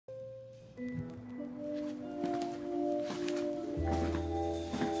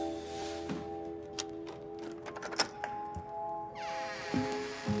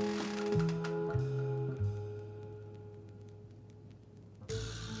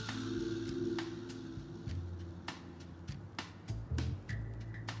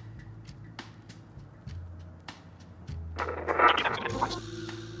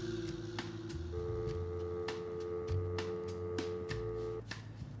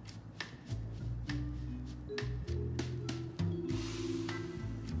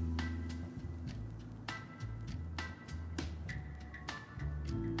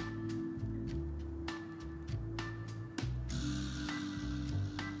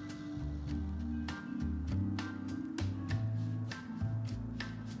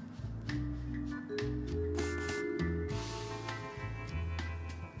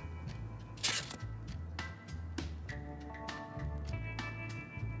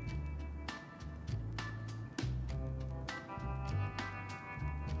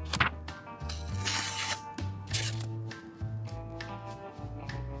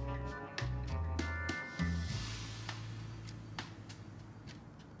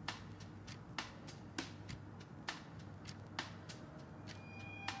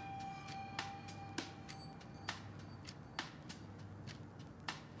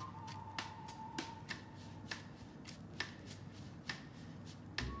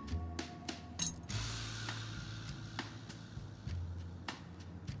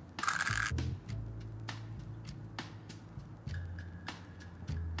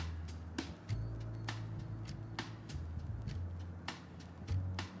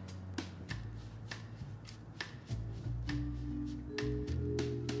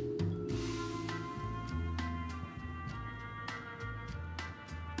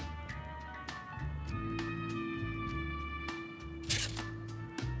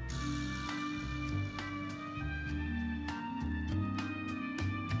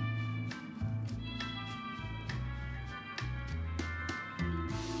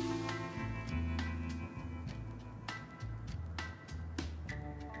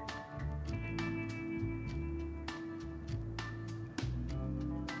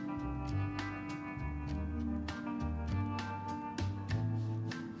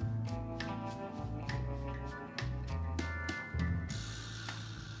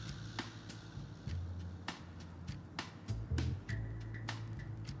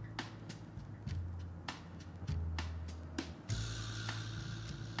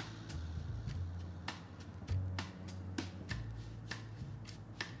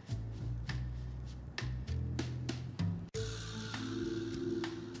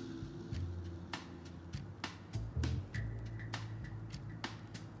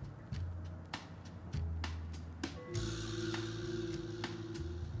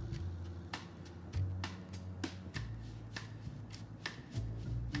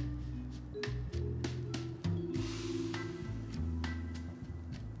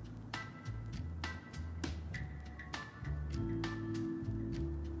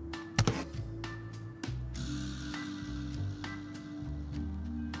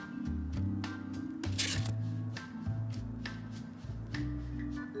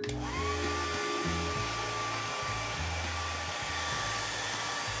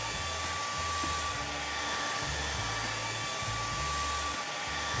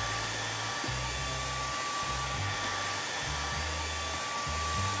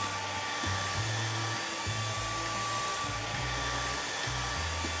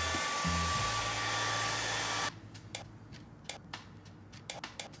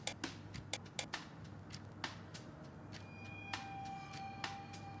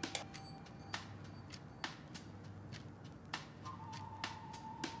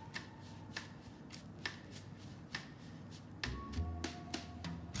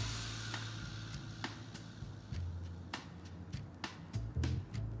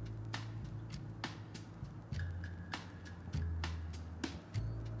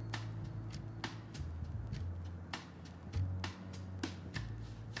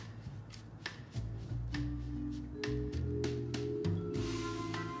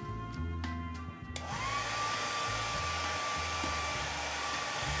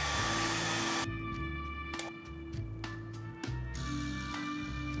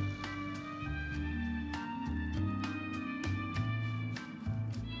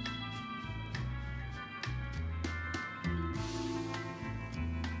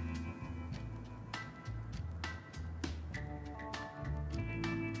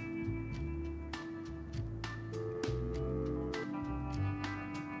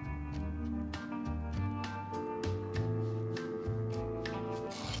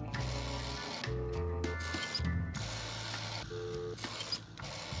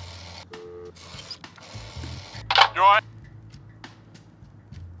You alright?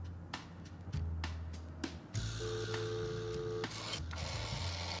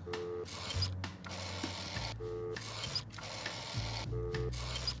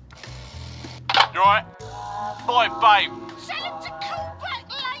 You alright? Boy, babe. Tell him to call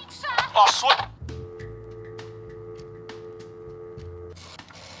I swear.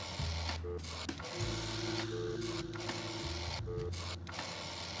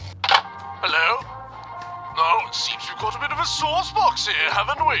 Hello? Oh, it seems we've got a bit of a sauce box here,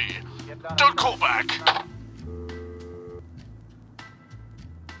 haven't we? Don't call back.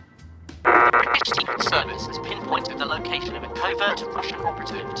 The British Secret Service has pinpointed the location of a covert Russian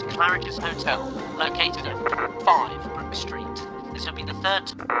operative to Claridge's Hotel, located at 5 Brook Street. This will be the third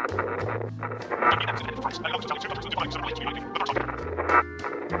time. The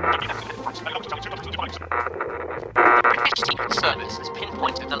British Secret Service has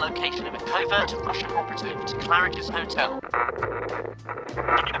pinpointed the location of a covert Russian operative to Claridge's Hotel. The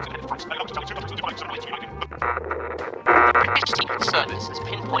British Secret Service has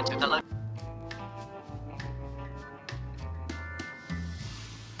pinpointed the location.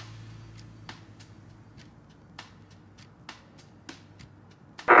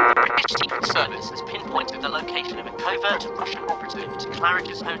 The British Secret Service has pinpointed the location of a covert Russian operative to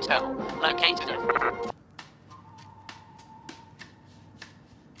Claridge's Hotel, located at...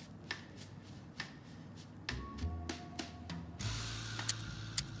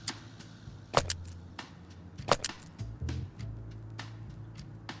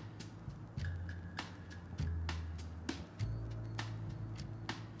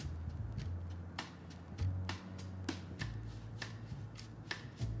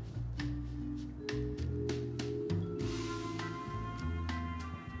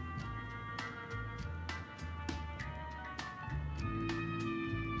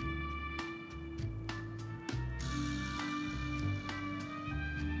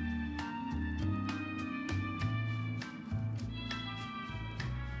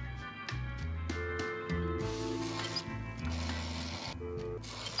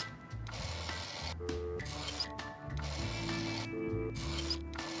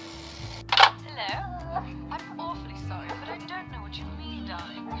 Hello? I'm awfully sorry, but I don't know what you mean,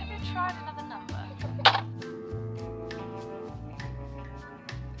 darling. Have you tried another number?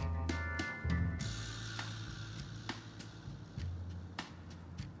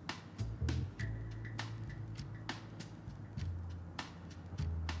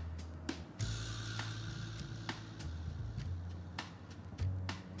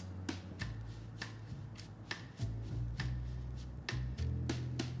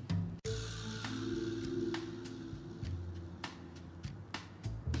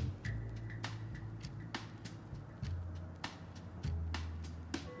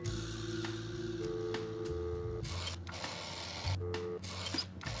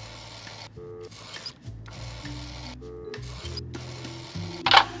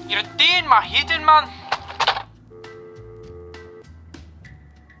 You're doing my head in, man.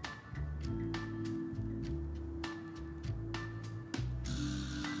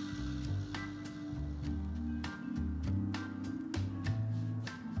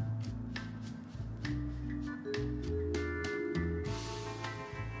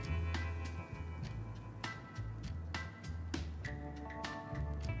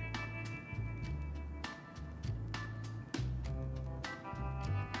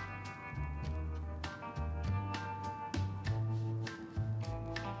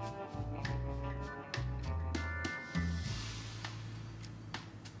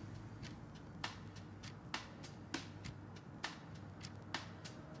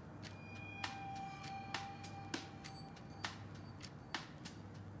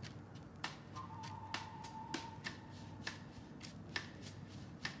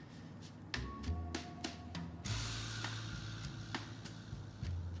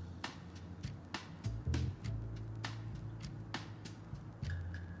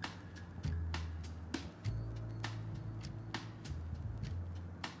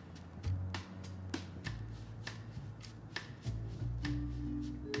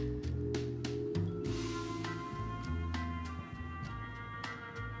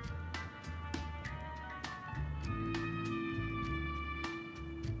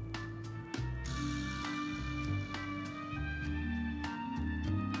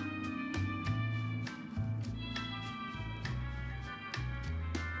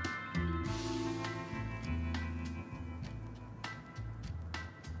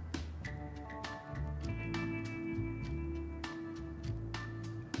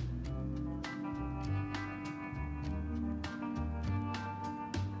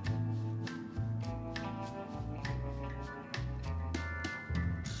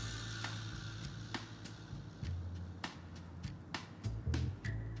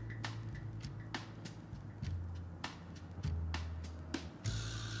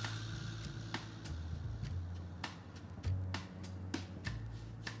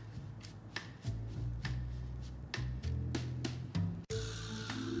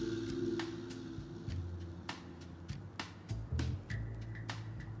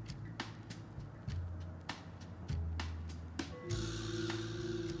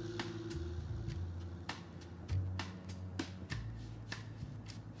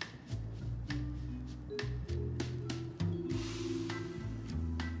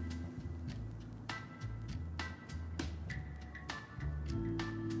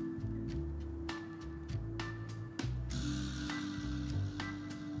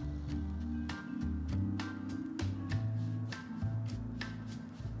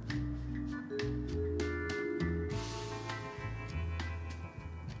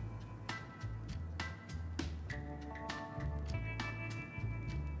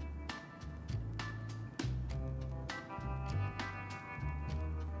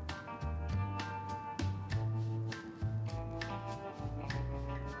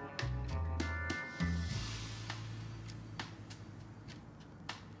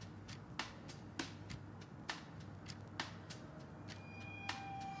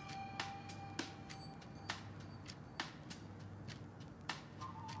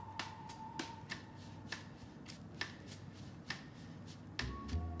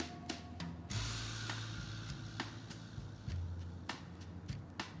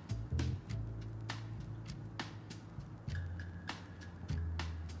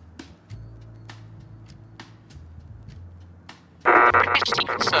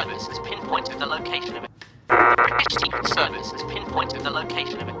 Secret Service has pinpointed the location of British Secret Service has pinpointed the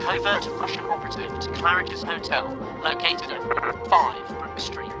location of a covert Russian operative to Claridge's Hotel, located at 5 Brook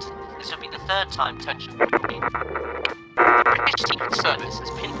Street. This will be the third time tension. The British Secret Service has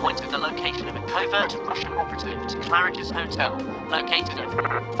pinpointed the location of a covert Russian operative to Claridge's Hotel, located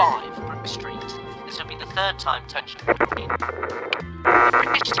at 5 Brook Street. This will be the third time tension. The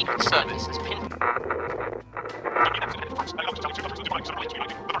British Secret Service has pinpointed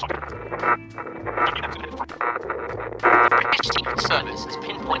Service has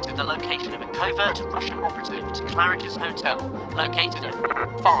pinpointed the location of a covert Russian operative to Claridge's Hotel, located at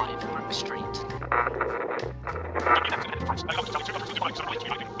 5 Brook Street.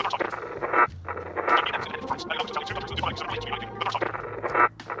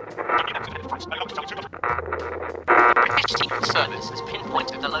 British Secret Service has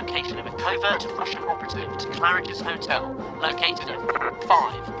pinpointed the location of a covert Russian operative to Claridge's Hotel, located at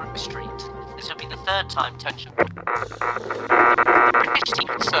 5 Brook Street. This will be the third time tension. The British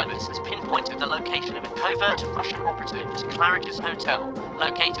Secret Service has pinpointed the location of a covert Russian operative to Claridge's Hotel,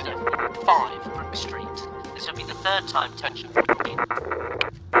 located at 5 Brook Street. This will be the third time tension. The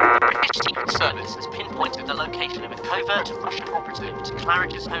British Secret Service has pinpointed the location of a covert Russian operative to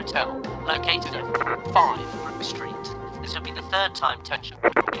Claridge's Hotel, located at 5 Brook Street. This will be the third time tension. The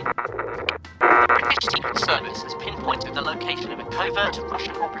British Secret Service has pinpointed the location of a covert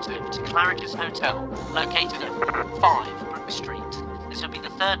Russian operative to Claridge's Hotel, located at 5 Brook Street. This will be the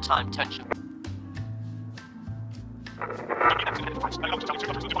third time tension.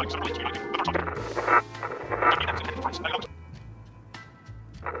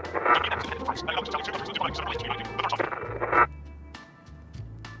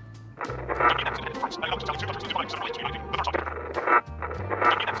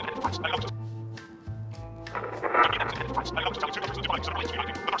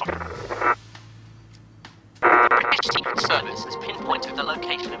 Service has pinpointed the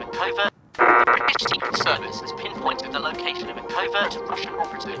location of a covert. The British Secret Service has pinpointed the location of a covert Russian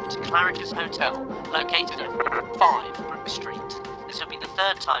operative to Claridge's Hotel, located at 5 Brook Street. This will be the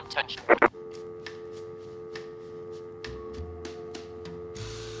third time tension.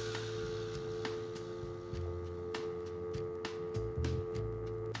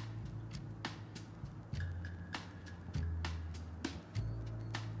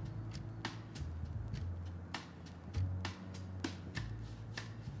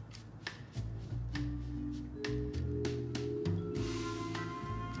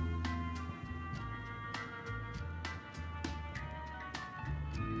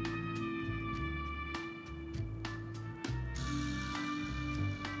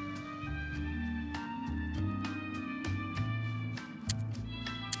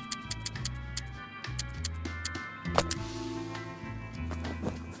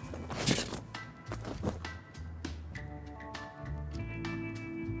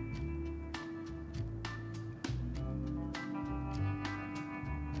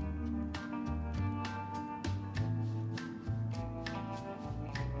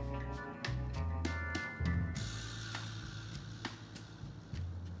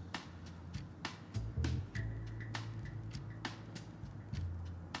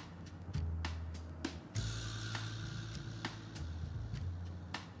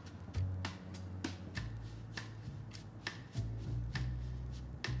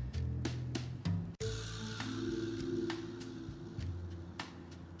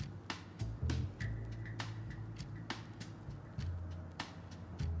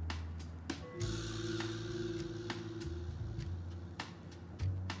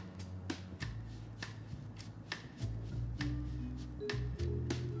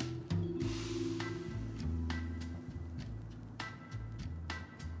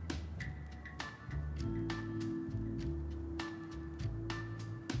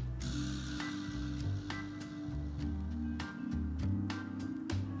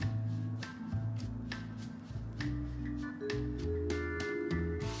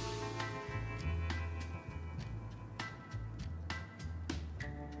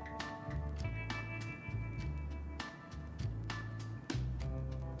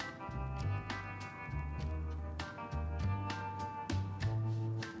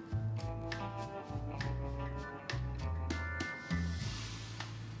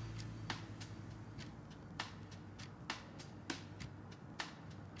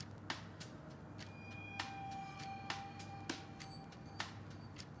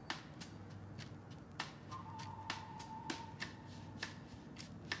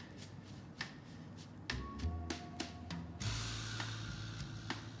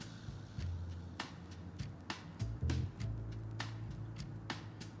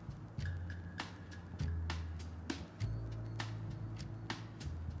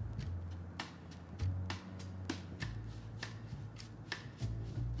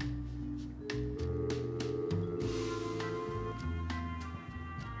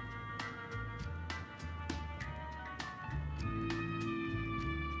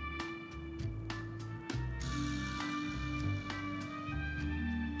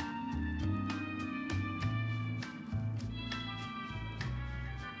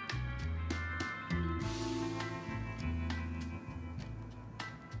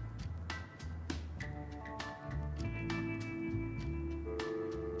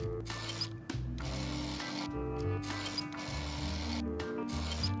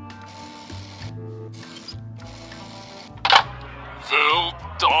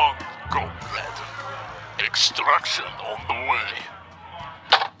 Don't go, lad. Extraction on the way.